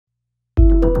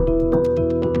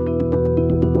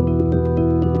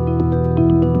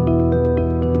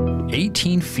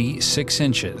18 feet 6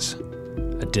 inches,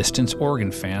 a distance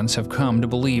Oregon fans have come to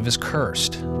believe is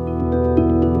cursed.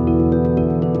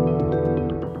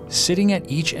 Sitting at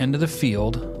each end of the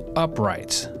field,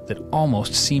 uprights that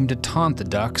almost seem to taunt the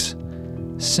Ducks,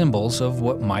 symbols of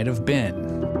what might have been.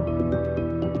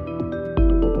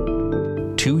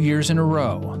 2 years in a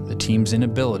row, the team's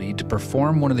inability to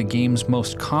perform one of the game's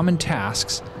most common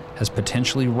tasks has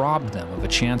potentially robbed them of a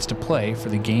chance to play for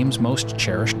the game's most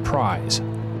cherished prize.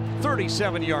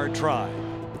 37-yard try.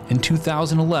 In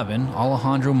 2011,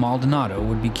 Alejandro Maldonado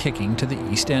would be kicking to the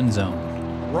east end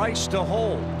zone. Rice to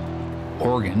hold.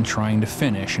 Oregon trying to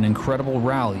finish an incredible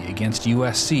rally against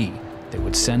USC that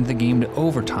would send the game to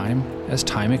overtime as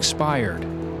time expired.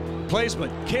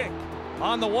 Placement, kick,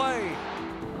 on the way.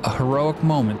 A heroic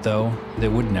moment, though,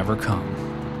 that would never come.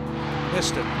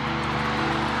 Missed it.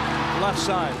 Left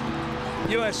side.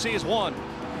 USC's won.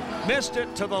 Missed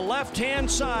it to the left-hand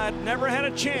side. Never had a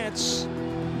chance.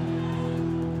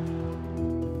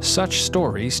 Such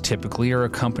stories typically are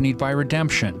accompanied by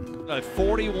redemption. A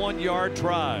 41-yard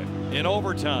try in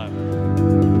overtime.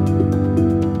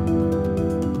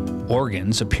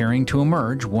 Oregon's appearing to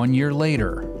emerge 1 year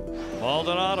later.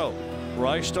 Maldonado,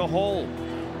 Rice to hold.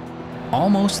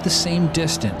 Almost the same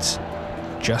distance,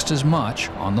 just as much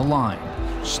on the line.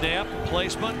 Snap,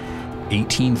 placement.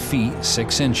 18 feet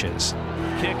 6 inches.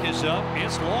 Kick is up,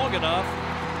 it's long enough.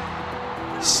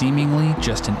 Seemingly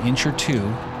just an inch or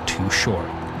two too short.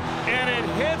 And it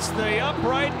hits the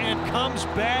upright and comes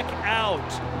back out.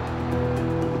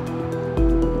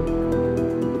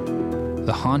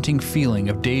 The haunting feeling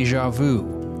of deja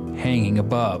vu hanging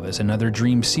above as another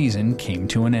dream season came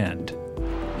to an end.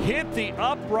 Hit the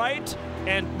upright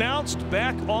and bounced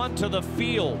back onto the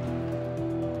field.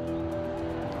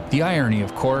 The irony,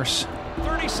 of course,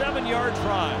 37-yard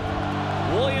try.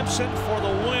 Williamson for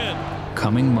the win.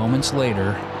 Coming moments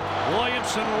later.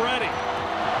 Williamson ready.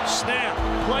 Snap,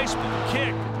 placement,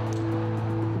 kick.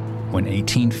 When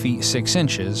 18 feet 6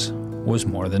 inches was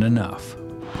more than enough.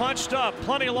 Punched up,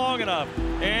 plenty long enough,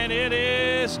 and it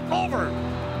is over.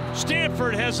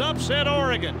 Stanford has upset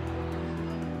Oregon.